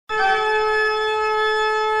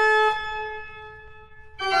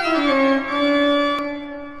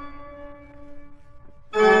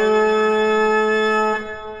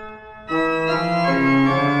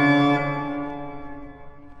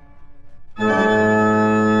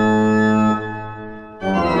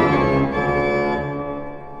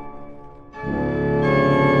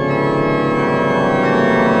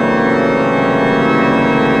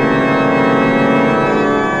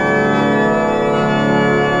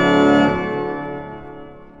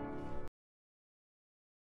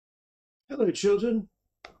Hello, children.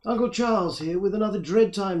 Uncle Charles here with another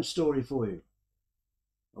Dread Time story for you.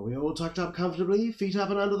 Are we all tucked up comfortably, feet up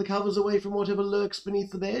and under the covers away from whatever lurks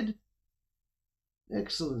beneath the bed?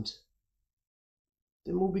 Excellent.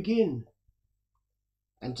 Then we'll begin.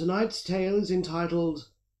 And tonight's tale is entitled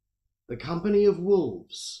The Company of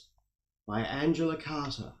Wolves by Angela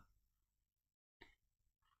Carter.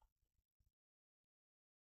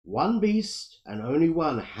 One beast, and only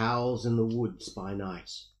one, howls in the woods by night.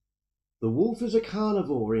 The wolf is a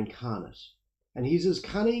carnivore incarnate, and he's as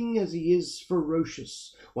cunning as he is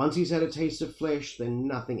ferocious. Once he's had a taste of flesh, then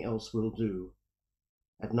nothing else will do.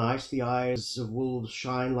 At night the eyes of wolves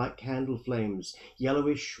shine like candle flames,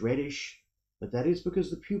 yellowish, reddish, but that is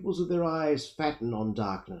because the pupils of their eyes fatten on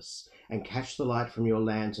darkness and catch the light from your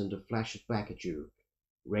lantern to flash it back at you,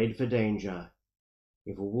 red for danger.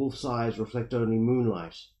 If a wolf's eyes reflect only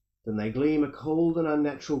moonlight, then they gleam a cold and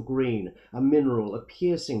unnatural green, a mineral, a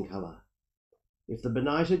piercing colour. If the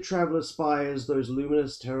benighted traveller spies those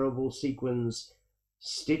luminous, terrible sequins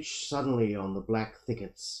stitched suddenly on the black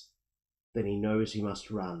thickets, then he knows he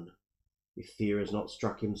must run, if fear has not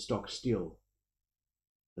struck him stock still.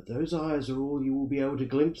 But those eyes are all you will be able to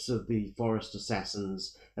glimpse of the forest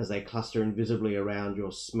assassins as they cluster invisibly around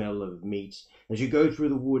your smell of meat as you go through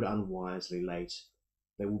the wood unwisely late.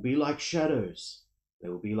 They will be like shadows. They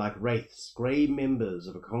will be like wraiths, grey members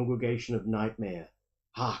of a congregation of nightmare.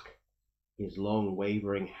 Hark! His long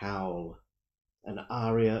wavering howl, an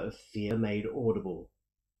aria of fear made audible.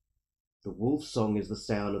 The wolf's song is the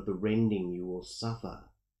sound of the rending you will suffer,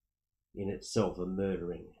 in itself a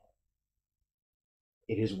murdering.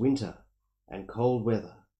 It is winter and cold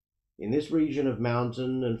weather. In this region of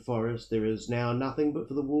mountain and forest there is now nothing but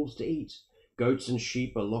for the wolves to eat. Goats and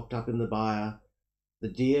sheep are locked up in the byre. The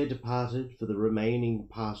deer departed for the remaining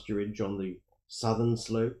pasturage on the southern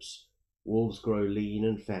slopes. Wolves grow lean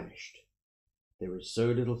and famished. There is so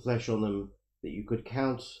little flesh on them that you could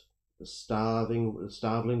count the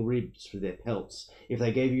starveling ribs for their pelts if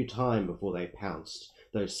they gave you time before they pounced.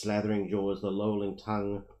 Those slathering jaws, the lolling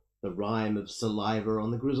tongue, the rime of saliva on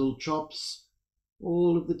the grizzled chops,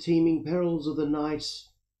 all of the teeming perils of the night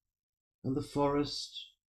and the forest,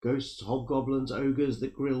 ghosts, hobgoblins, ogres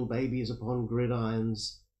that grill babies upon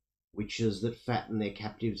gridirons, witches that fatten their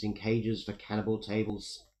captives in cages for cannibal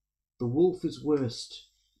tables. The wolf is worst,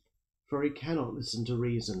 for he cannot listen to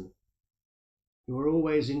reason. You are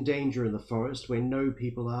always in danger in the forest where no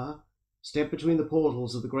people are. Step between the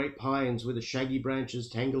portals of the great pines where the shaggy branches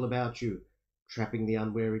tangle about you, trapping the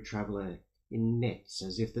unwary traveller in nets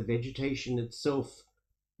as if the vegetation itself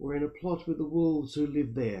were in a plot with the wolves who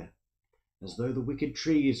live there, as though the wicked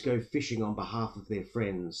trees go fishing on behalf of their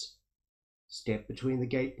friends. Step between the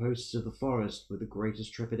gateposts of the forest with the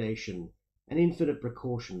greatest trepidation and infinite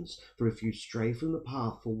precautions, for if you stray from the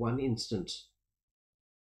path for one instant,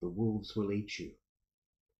 the wolves will eat you.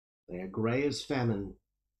 They are grey as famine.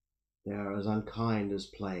 They are as unkind as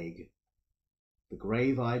plague. The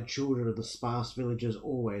grave-eyed children of the sparse villages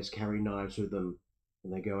always carry knives with them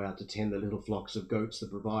when they go out to tend the little flocks of goats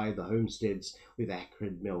that provide the homesteads with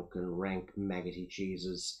acrid milk and rank maggoty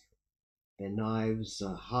cheeses. Their knives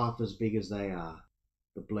are half as big as they are.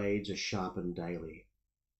 The blades are sharpened daily.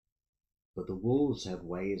 But the wolves have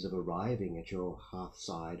ways of arriving at your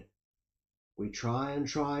hearthside. We try and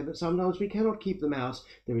try, but sometimes we cannot keep them out.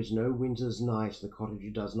 There is no winter's night the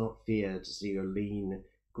cottager does not fear to see a lean,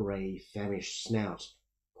 grey, famished snout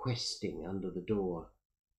questing under the door.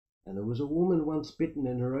 And there was a woman once bitten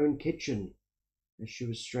in her own kitchen as she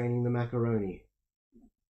was straining the macaroni.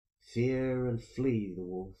 Fear and flee the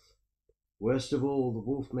wolf. Worst of all, the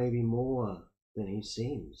wolf may be more than he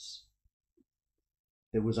seems.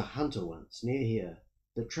 There was a hunter once near here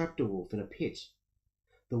that trapped a wolf in a pit.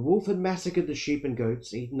 The wolf had massacred the sheep and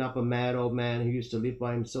goats, eaten up a mad old man who used to live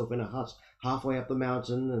by himself in a hut halfway up the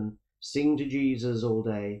mountain and sing to Jesus all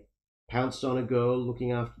day, pounced on a girl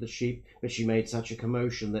looking after the sheep, but she made such a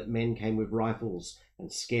commotion that men came with rifles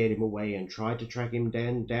and scared him away and tried to track him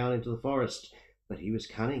down into the forest, but he was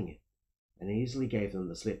cunning and easily gave them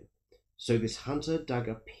the slip. So this hunter dug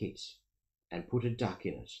a pit and put a duck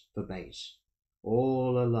in it for bait,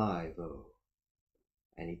 all alive, oh.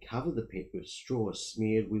 And he covered the pit with straw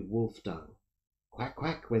smeared with wolf dung. Quack,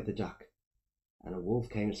 quack went the duck, and a wolf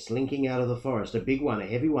came slinking out of the forest, a big one, a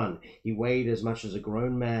heavy one. He weighed as much as a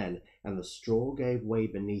grown man, and the straw gave way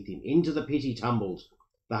beneath him. Into the pit he tumbled.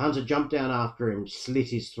 The hunter jumped down after him, slit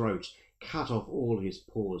his throat, cut off all his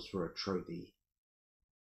paws for a trophy.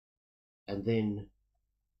 And then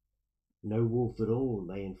no wolf at all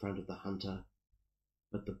lay in front of the hunter,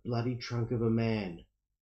 but the bloody trunk of a man,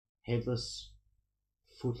 headless,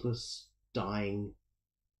 footless, dying,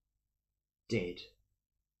 dead.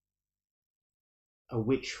 A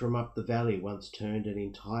witch from up the valley once turned an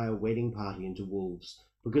entire wedding party into wolves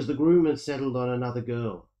because the groom had settled on another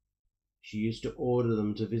girl. She used to order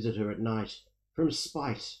them to visit her at night, from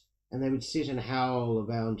spite, and they would sit and howl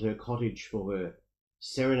around her cottage for her,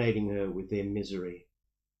 serenading her with their misery.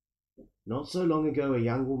 Not so long ago, a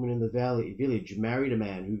young woman in the village married a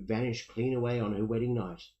man who vanished clean away on her wedding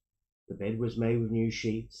night. The bed was made with new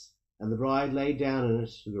sheets, and the bride lay down in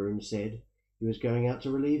it, the groom said. He was going out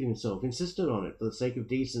to relieve himself, insisted on it for the sake of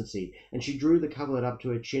decency, and she drew the coverlet up to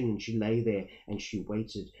her chin, and she lay there, and she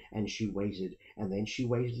waited, and she waited, and then she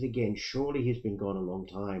waited again. Surely he's been gone a long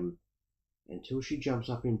time, until she jumps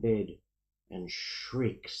up in bed and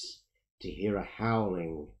shrieks to hear a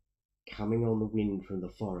howling coming on the wind from the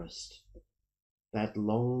forest. That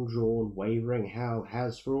long-drawn, wavering howl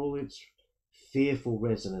has, for all its fearful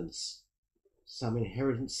resonance, some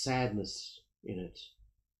inherent sadness in it,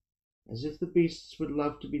 as if the beasts would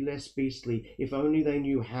love to be less beastly if only they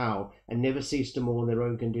knew how, and never ceased to mourn their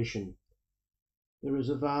own condition. There is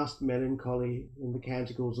a vast melancholy in the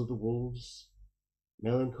canticles of the wolves,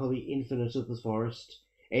 melancholy infinite of the forest,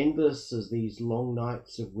 endless as these long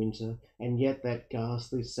nights of winter, and yet that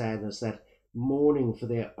ghastly sadness, that mourning for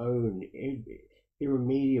their own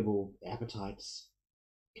irremediable appetites,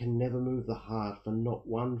 can never move the heart, for not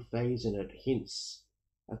one phase in it hints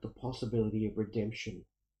at the possibility of redemption.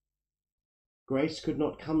 Grace could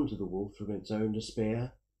not come to the wolf from its own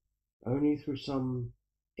despair, only through some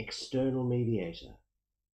external mediator,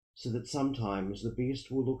 so that sometimes the beast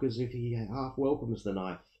will look as if he half welcomes the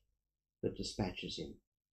knife that dispatches him.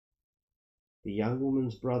 The young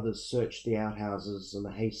woman's brothers searched the outhouses and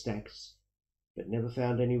the haystacks, but never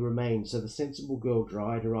found any remains, so the sensible girl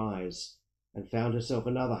dried her eyes and found herself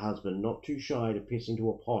another husband, not too shy to piss into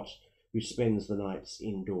a pot, who spends the nights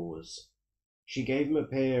indoors. She gave him a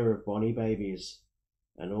pair of bonny babies,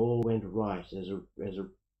 and all went right as a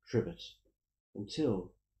trivet,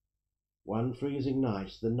 until one freezing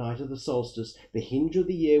night, the night of the solstice, the hinge of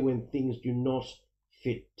the year when things do not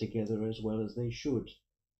fit together as well as they should,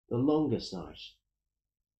 the longest night,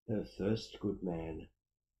 her first good man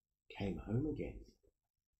came home again.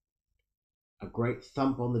 A great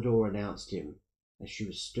thump on the door announced him, as she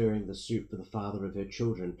was stirring the soup for the father of her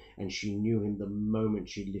children, and she knew him the moment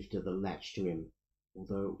she lifted the latch to him,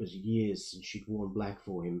 although it was years since she'd worn black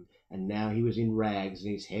for him, and now he was in rags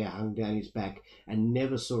and his hair hung down his back, and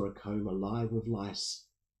never saw a comb alive with lice.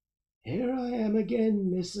 "Here I am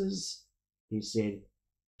again, missus," he said.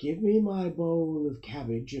 "Give me my bowl of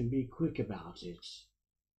cabbage and be quick about it."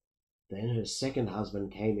 Then her second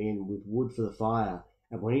husband came in with wood for the fire,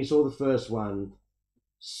 and when he saw the first one,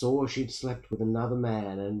 saw she'd slept with another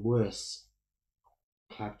man, and worse,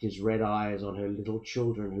 clapped his red eyes on her little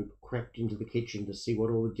children, who crept into the kitchen to see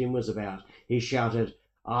what all the din was about. He shouted,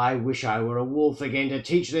 "I wish I were a wolf again to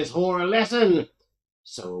teach this whore a lesson!"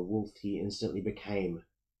 So a wolf he instantly became,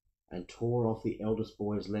 and tore off the eldest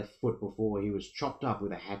boy's left foot before he was chopped up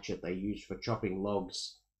with a hatchet they used for chopping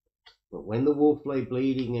logs. But when the wolf lay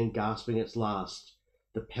bleeding and gasping its last,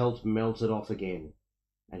 the pelt melted off again,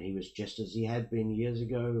 and he was just as he had been years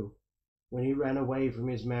ago, when he ran away from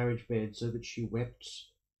his marriage bed so that she wept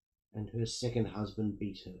and her second husband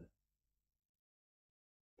beat her.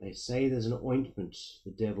 They say there's an ointment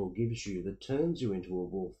the devil gives you that turns you into a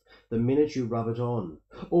wolf the minute you rub it on,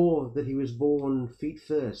 or that he was born feet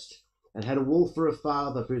first and had a wolf for a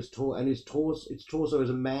father, for its torso is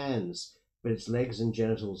a man's, but its legs and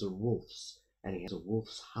genitals are wolf's, and he has a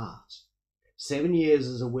wolf's heart. 7 years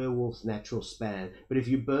is a werewolf's natural span, but if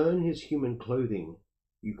you burn his human clothing,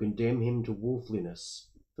 you condemn him to wolfliness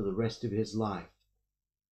for the rest of his life.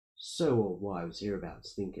 So old wives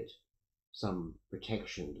hereabouts think it. Some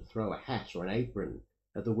protection to throw a hat or an apron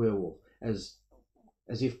at the werewolf, as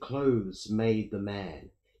if clothes made the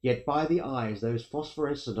man. Yet by the eyes, those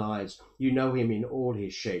phosphorescent eyes, you know him in all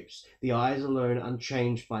his shapes, the eyes alone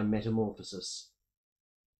unchanged by metamorphosis.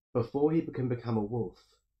 Before he can become a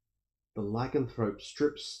wolf, the lycanthrope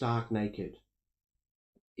strips stark naked.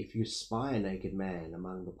 If you spy a naked man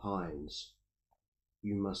among the pines,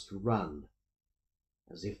 you must run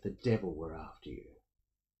as if the devil were after you.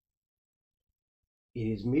 It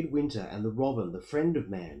is midwinter, and the robin, the friend of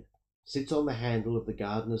man, sits on the handle of the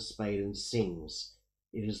gardener's spade and sings.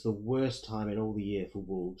 It is the worst time in all the year for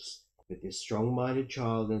wolves, but this strong-minded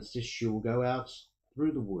child insists she will go out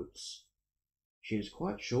through the woods. She is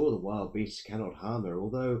quite sure the wild beasts cannot harm her,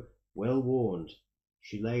 although, well warned,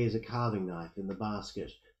 she lays a carving knife in the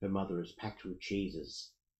basket her mother has packed with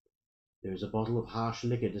cheeses. There is a bottle of harsh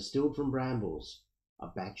liquor distilled from brambles, a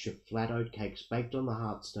batch of flat oat cakes baked on the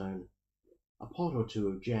hearthstone, a pot or two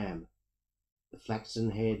of jam, The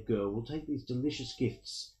flaxen-haired girl will take these delicious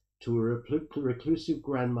gifts to a reclusive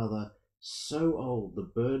grandmother so old the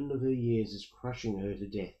burden of her years is crushing her to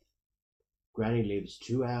death. Granny lives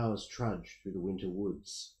 2 hours' trudge through the winter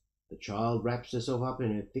woods. The child wraps herself up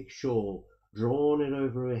in her thick shawl, drawn it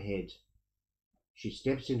over her head. She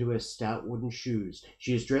steps into her stout wooden shoes.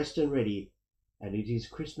 She is dressed and ready, and it is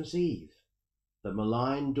Christmas Eve. The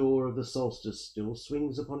malign door of the solstice still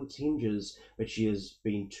swings upon its hinges, but she has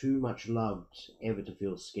been too much loved ever to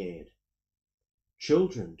feel scared.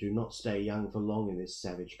 Children do not stay young for long in this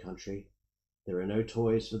savage country. There are no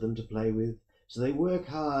toys for them to play with, so they work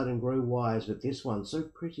hard and grow wise, but this one, so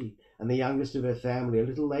pretty, and the youngest of her family, a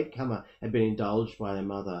little latecomer, had been indulged by her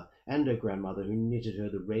mother and her grandmother, who knitted her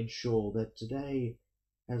the red shawl that today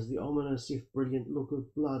has the ominous if brilliant look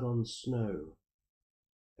of blood on snow.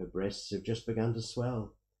 Her breasts have just begun to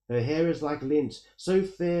swell. Her hair is like lint, so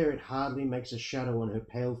fair it hardly makes a shadow on her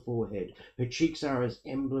pale forehead. Her cheeks are as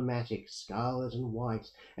emblematic, scarlet and white,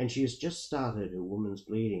 and she has just started her woman's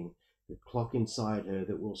bleeding, the clock inside her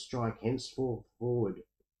that will strike henceforth forward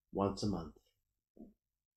once a month.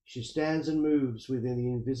 She stands and moves within the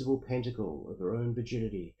invisible pentacle of her own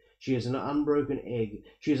virginity. She is an unbroken egg.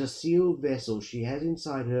 She is a sealed vessel. She has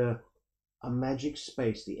inside her a magic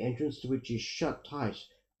space, the entrance to which is shut tight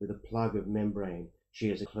with a plug of membrane. She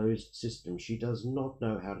is a closed system. She does not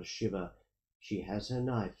know how to shiver. She has her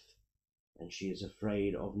knife, and she is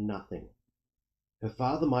afraid of nothing. Her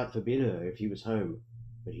father might forbid her if he was home,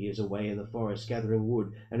 but he is away in the forest gathering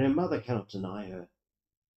wood, and her mother cannot deny her.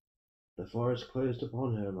 The forest closed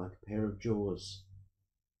upon her like a pair of jaws.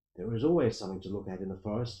 There is always something to look at in the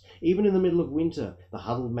forest, even in the middle of winter, the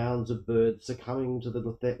huddled mounds of birds succumbing to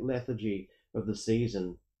the lethargy of the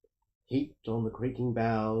season, heaped on the creaking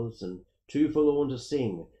boughs and too forlorn to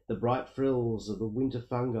sing, the bright frills of the winter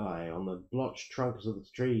fungi on the blotched trunks of the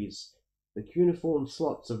trees, the cuneiform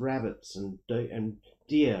slots of rabbits and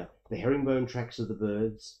deer, the herringbone tracks of the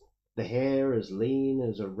birds, the hair as lean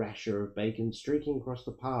as a rasher of bacon streaking across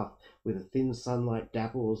the path with a thin sunlight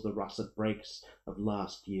dapples the russet brakes of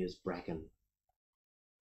last year's bracken.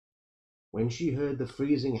 When she heard the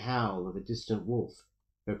freezing howl of a distant wolf,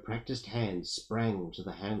 her practised hand sprang to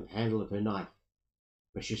the handle of her knife,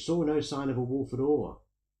 but she saw no sign of a wolf at all,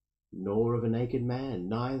 nor of a naked man,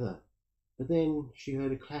 neither. But then she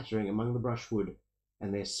heard a clattering among the brushwood,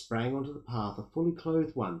 and there sprang onto the path a fully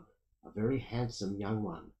clothed one, a very handsome young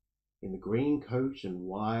one, in the green coat and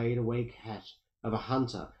wide-awake hat of a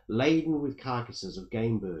hunter, laden with carcasses of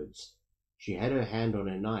game birds. She had her hand on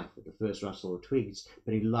her knife at the first rustle of twigs,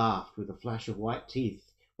 but he laughed with a flash of white teeth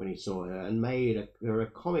when he saw her, and made her a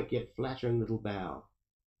comic yet flattering little bow.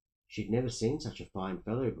 She'd never seen such a fine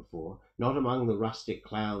fellow before, not among the rustic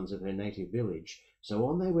clowns of her native village, so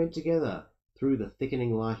on they went together through the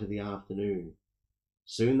thickening light of the afternoon.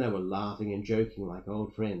 Soon they were laughing and joking like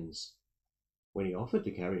old friends. When he offered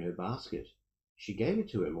to carry her basket, she gave it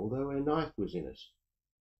to him, although her knife was in it,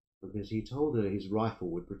 because he told her his rifle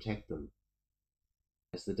would protect them.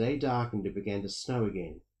 As the day darkened, it began to snow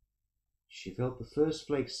again. She felt the first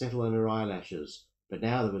flakes settle on her eyelashes, but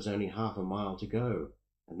now there was only half a mile to go,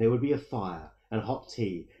 and there would be a fire, and hot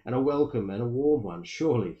tea, and a welcome, and a warm one,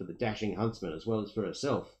 surely, for the dashing huntsman as well as for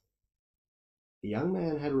herself. The young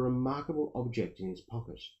man had a remarkable object in his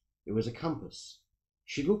pocket. It was a compass.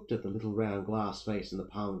 She looked at the little round glass face in the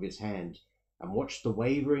palm of his hand, and watched the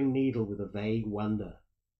wavering needle with a vague wonder.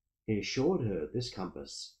 He assured her this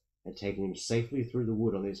compass had taken him safely through the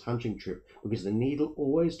wood on his hunting trip, because the needle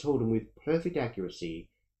always told him with perfect accuracy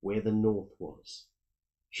where the north was.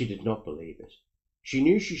 She did not believe it. She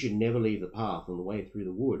knew she should never leave the path on the way through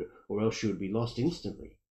the wood, or else she would be lost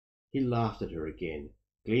instantly. He laughed at her again.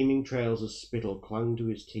 Gleaming trails of spittle clung to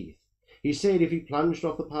his teeth. He said if he plunged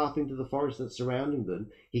off the path into the forest that surrounded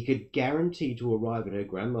them, he could guarantee to arrive at her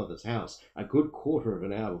grandmother's house a good quarter of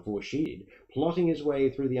an hour before she did, plotting his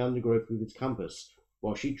way through the undergrowth with his compass,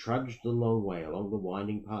 while she trudged the long way along the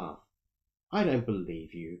winding path. "I don't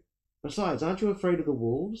believe you. Besides, aren't you afraid of the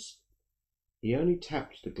wolves?" He only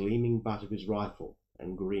tapped the gleaming butt of his rifle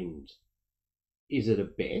and grinned. "Is it a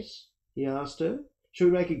bet?" he asked her. "Shall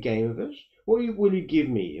we make a game of it? What will you give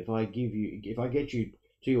me if I get you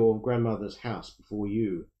to your grandmother's house before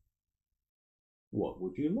you?" "What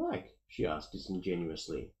would you like?" she asked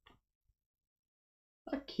disingenuously.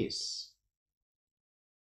 "A kiss."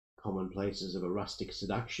 Commonplaces of a rustic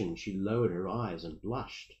seduction, she lowered her eyes and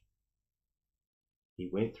blushed. He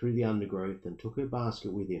went through the undergrowth and took her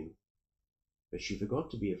basket with him, but she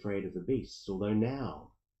forgot to be afraid of the beasts, although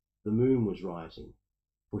now the moon was rising,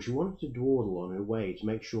 for she wanted to dawdle on her way to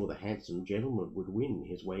make sure the handsome gentleman would win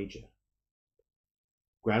his wager.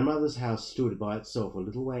 Grandmother's house stood by itself a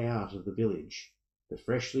little way out of the village. The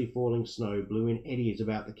freshly falling snow blew in eddies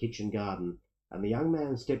about the kitchen garden, and the young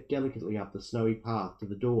man stepped delicately up the snowy path to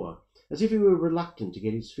the door, as if he were reluctant to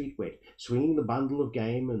get his feet wet, swinging the bundle of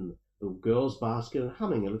game and the girl's basket and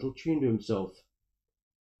humming a little tune to himself.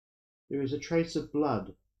 There is a trace of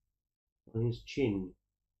blood on his chin.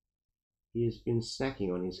 He has been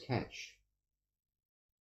snacking on his catch.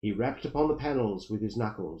 He rapped upon the panels with his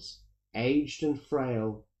knuckles. Aged and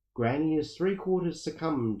frail, Granny is 3/4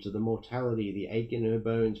 succumbed to the mortality the ache in her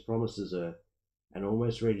bones promises her, and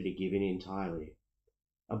almost ready to give in entirely.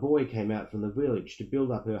 A boy came out from the village to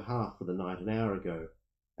build up her hearth for the night an hour ago,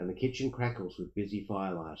 and the kitchen crackles with busy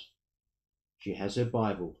firelight. She has her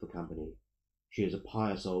Bible for company. She is a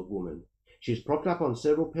pious old woman. She is propped up on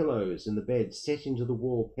several pillows in the bed set into the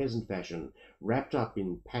wall peasant fashion, wrapped up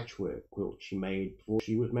in patchwork quilt she made before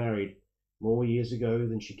she was married, more years ago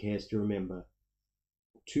than she cares to remember.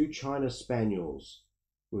 2 China spaniels,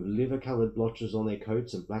 with liver-coloured blotches on their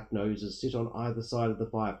coats and black noses, sit on either side of the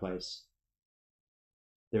fireplace.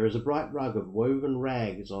 There is a bright rug of woven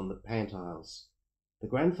rags on the pantiles. The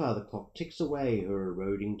grandfather clock ticks away her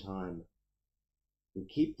eroding time. We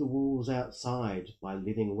keep the wolves outside by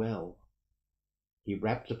living well. He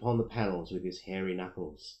rapped upon the panels with his hairy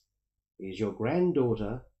knuckles. Is your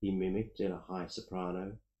granddaughter, he mimicked in a high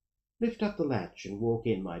soprano. Lift up the latch and walk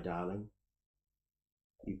in, my darling.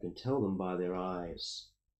 You can tell them by their eyes.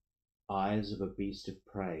 Eyes of a beast of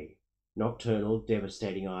prey. Nocturnal,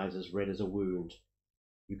 devastating eyes as red as a wound.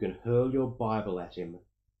 You can hurl your Bible at him,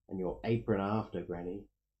 and your apron after, Granny.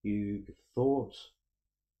 You thought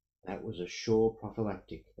that was a sure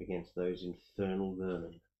prophylactic against those infernal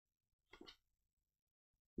vermin.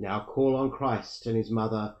 Now call on Christ and his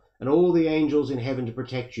mother and all the angels in heaven to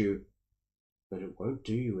protect you, but it won't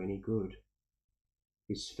do you any good.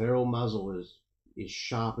 His feral muzzle is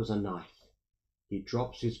sharp as a knife. He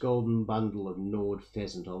drops his golden bundle of gnawed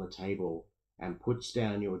pheasant on the table and puts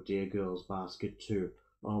down your dear girl's basket too.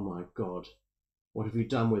 Oh my God, what have you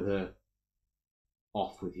done with her?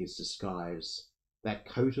 Off with his disguise, that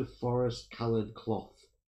coat of forest-coloured cloth,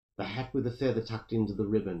 the hat with the feather tucked into the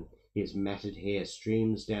ribbon. His matted hair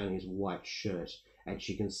streams down his white shirt, and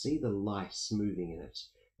she can see the lice moving in it.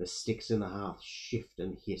 The sticks in the hearth shift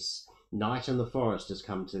and hiss. Night in the forest has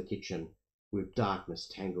come to the kitchen, with darkness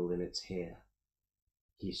tangled in its hair.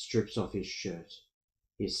 He strips off his shirt.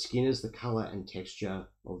 His skin is the colour and texture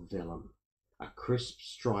of vellum. A crisp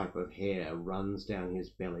stripe of hair runs down his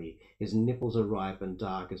belly. His nipples are ripe and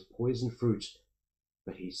dark as poisoned fruit,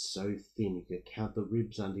 but he's so thin you could count the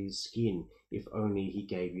ribs under his skin if only he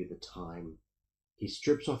gave you the time. He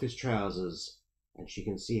strips off his trousers, and she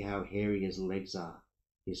can see how hairy his legs are.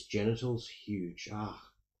 His genitals huge,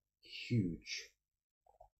 huge.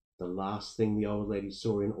 The last thing the old lady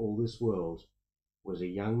saw in all this world was a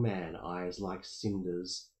young man, eyes like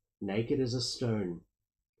cinders, naked as a stone,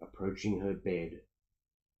 approaching her bed.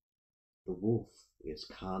 The wolf is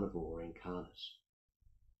carnivore incarnate.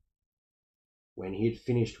 When he had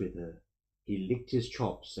finished with her, he licked his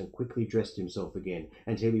chops and quickly dressed himself again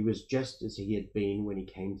until he was just as he had been when he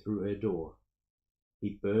came through her door.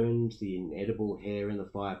 He burned the inedible hair in the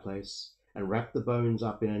fireplace and wrapped the bones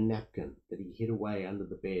up in a napkin that he hid away under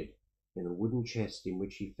the bed in a wooden chest in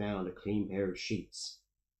which he found a clean pair of sheets.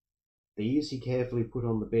 These he carefully put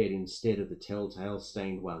on the bed instead of the telltale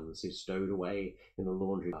stained ones he stowed away in the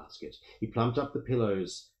laundry basket. He plumped up the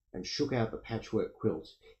pillows and shook out the patchwork quilt.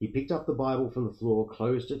 He picked up the Bible from the floor,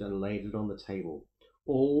 closed it, and laid it on the table.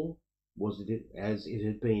 All was as it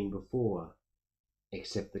had been before,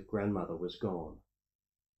 except that grandmother was gone.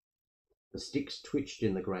 The sticks twitched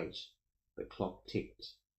in the grate, the clock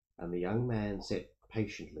ticked, and the young man sat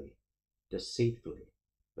patiently, deceitfully,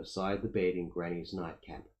 beside the bed in Granny's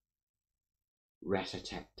nightcap.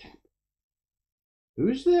 Rat-a-tat-tap.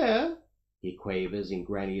 "Who's there?" he quavers in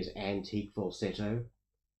Granny's antique falsetto.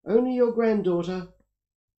 "Only your granddaughter."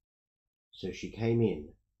 So she came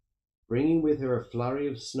in, bringing with her a flurry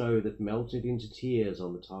of snow that melted into tears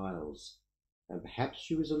on the tiles, and perhaps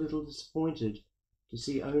she was a little disappointed to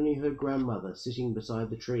see only her grandmother sitting beside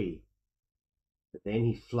the tree. But then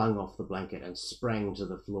he flung off the blanket and sprang to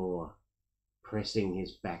the floor, pressing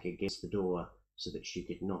his back against the door so that she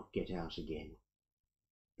could not get out again.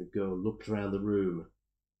 The girl looked round the room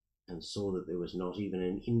and saw that there was not even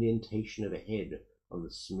an indentation of a head on the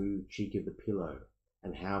smooth cheek of the pillow,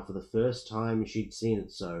 and how for the first time she'd seen it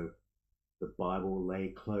so, the Bible lay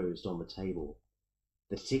closed on the table.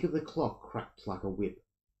 The tick of the clock cracked like a whip.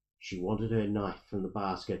 She wanted her knife from the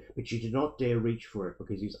basket, but she did not dare reach for it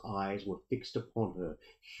because his eyes were fixed upon her,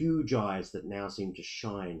 huge eyes that now seemed to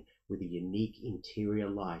shine with a unique interior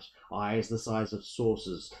light, eyes the size of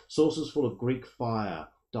saucers, saucers full of Greek fire,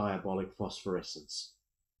 diabolic phosphorescence.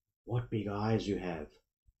 What big eyes you have,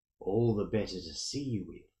 all the better to see you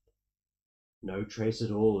with. No trace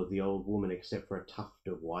at all of the old woman except for a tuft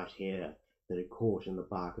of white hair that had caught in the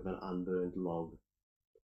bark of an unburned log.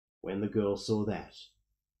 When the girl saw that,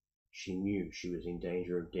 she knew she was in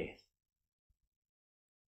danger of death.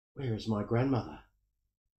 Where is my grandmother?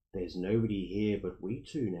 There's nobody here but we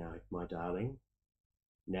two now, my darling.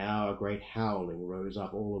 Now a great howling rose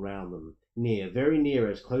up all around them, near, very near,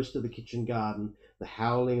 as close to the kitchen garden, the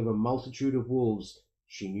howling of a multitude of wolves.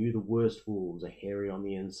 She knew the worst wolves are hairy on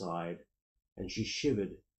the inside, and she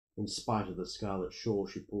shivered in spite of the scarlet shawl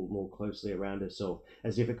she pulled more closely around herself,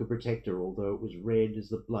 as if it could protect her, although it was red as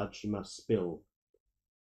the blood she must spill.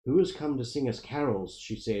 Who has come to sing us carols?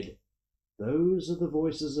 She said. Those are the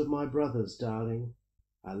voices of my brothers, darling.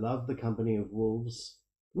 I love the company of wolves.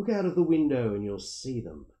 Look out of the window and you'll see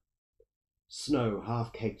them. Snow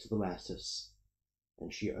half caked the lattice,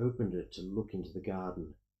 and she opened it to look into the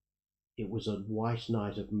garden. It was a white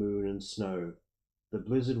night of moon and snow. The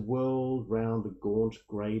blizzard whirled round the gaunt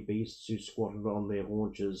grey beasts who squatted on their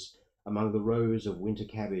haunches among the rows of winter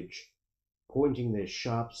cabbage, pointing their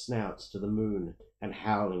sharp snouts to the moon and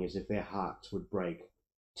howling as if their hearts would break.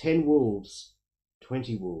 10 wolves,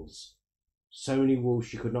 20 wolves, so many wolves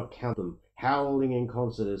she could not count them, howling in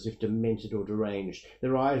concert as if demented or deranged.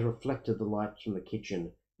 Their eyes reflected the lights from the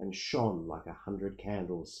kitchen and shone like 100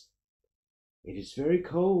 candles. It is very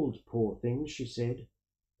cold, poor things, she said.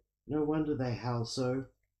 No wonder they howl so.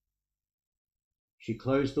 She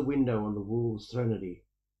closed the window on the wolves' threnody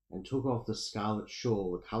and took off the scarlet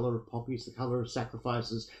shawl, the colour of poppies, the colour of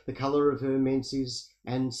sacrifices, the colour of her menses,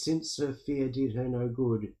 and since her fear did her no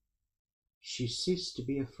good, she ceased to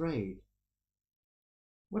be afraid.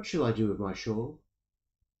 What shall I do with my shawl?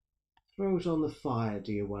 Throw it on the fire,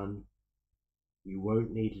 dear one. You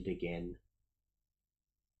won't need it again.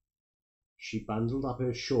 She bundled up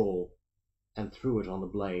her shawl and threw it on the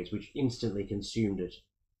blaze, which instantly consumed it.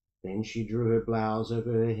 Then she drew her blouse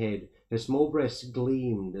over her head. Her small breasts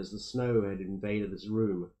gleamed as the snow had invaded this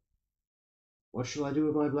room. What shall I do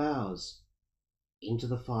with my blouse? Into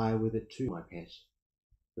the fire with it too, my pet.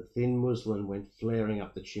 The thin muslin went flaring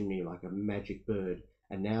up the chimney like a magic bird,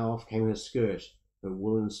 and now off came her skirt, her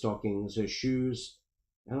woolen stockings, her shoes,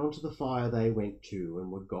 and onto the fire they went too,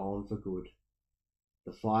 and were gone for good.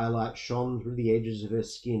 The firelight shone through the edges of her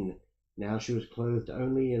skin. Now she was clothed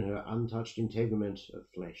only in her untouched integument of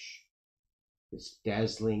flesh. This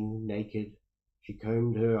dazzling naked, she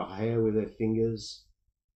combed her hair with her fingers.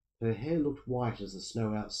 Her hair looked white as the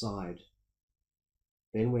snow outside.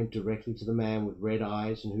 Then went directly to the man with red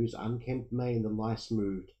eyes, in whose unkempt mane the lice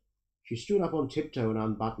moved. She stood up on tiptoe and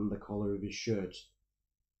unbuttoned the collar of his shirt.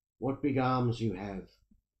 What big arms you have!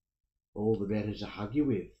 All the better to hug you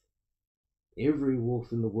with. Every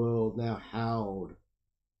wolf in the world now howled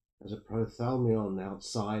as a prothalmion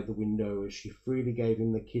outside the window as she freely gave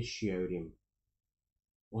him the kiss she owed him.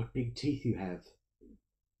 What big teeth you have!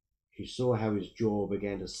 She saw how his jaw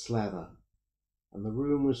began to slather, and the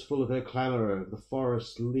room was full of her clamour of the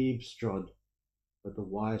forest Liebstrod, but the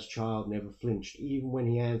wise child never flinched, even when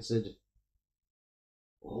he answered,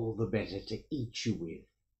 all the better to eat you with.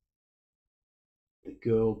 The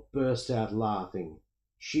girl burst out laughing.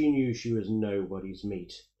 She knew she was nobody's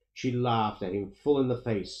meat. She laughed at him full in the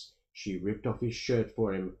face. She ripped off his shirt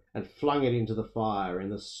for him and flung it into the fire in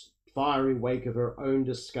the fiery wake of her own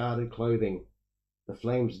discarded clothing. The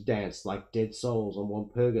flames danced like dead souls on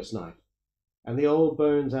Walpurgis night, and the old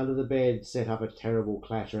bones under the bed set up a terrible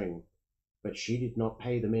clattering, but she did not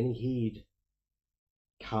pay them any heed.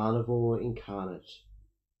 Carnivore incarnate,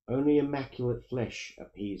 only immaculate flesh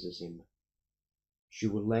appeases him. She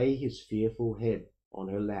will lay his fearful head on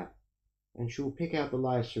her lap, and she will pick out the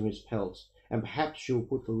lice from his pelt, and perhaps she will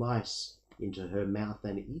put the lice into her mouth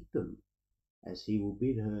and eat them, as he will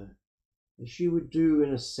bid her, as she would do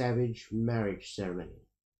in a savage marriage ceremony.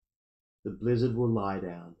 The blizzard will lie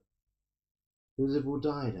down. The blizzard will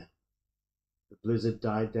die down. The blizzard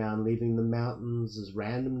died down, leaving the mountains as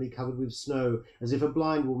randomly covered with snow as if a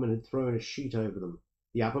blind woman had thrown a sheet over them.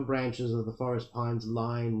 The upper branches of the forest pines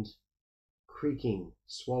lined, creaking,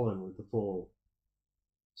 swollen with the fall.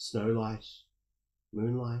 Snowlight,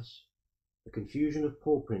 moonlight, a confusion of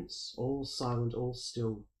paw prints, all silent, all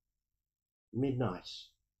still. Midnight,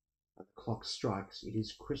 and the clock strikes. It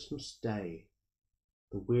is Christmas Day,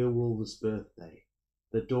 the werewolf's birthday.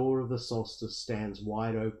 The door of the solstice stands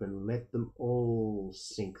wide open. Let them all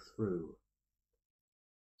sink through.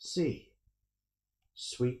 See,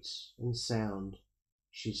 sweet and sound,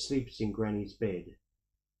 she sleeps in Granny's bed.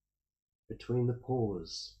 between the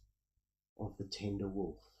paws of the tender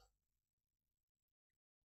wolf.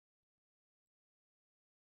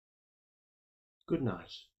 Good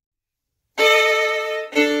night.